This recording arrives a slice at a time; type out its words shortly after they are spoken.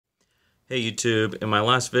Hey YouTube, in my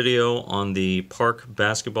last video on the Park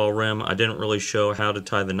basketball rim, I didn't really show how to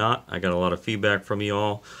tie the knot. I got a lot of feedback from you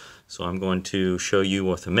all, so I'm going to show you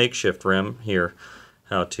with a makeshift rim here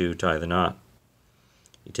how to tie the knot.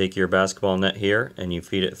 You take your basketball net here and you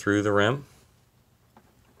feed it through the rim,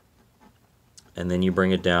 and then you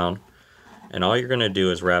bring it down, and all you're going to do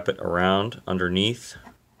is wrap it around underneath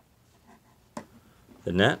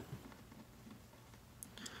the net.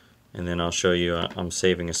 And then I'll show you I'm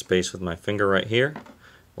saving a space with my finger right here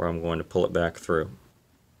where I'm going to pull it back through.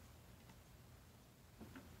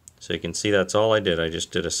 So you can see that's all I did. I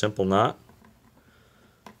just did a simple knot,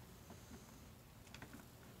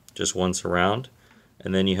 just once around,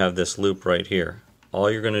 and then you have this loop right here. All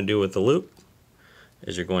you're going to do with the loop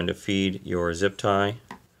is you're going to feed your zip tie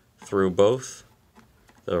through both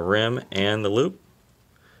the rim and the loop,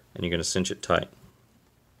 and you're going to cinch it tight.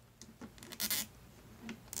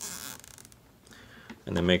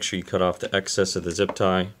 And then make sure you cut off the excess of the zip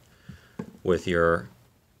tie with your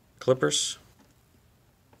clippers.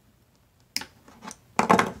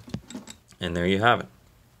 And there you have it.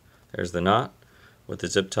 There's the knot with the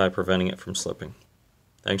zip tie preventing it from slipping.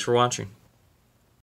 Thanks for watching.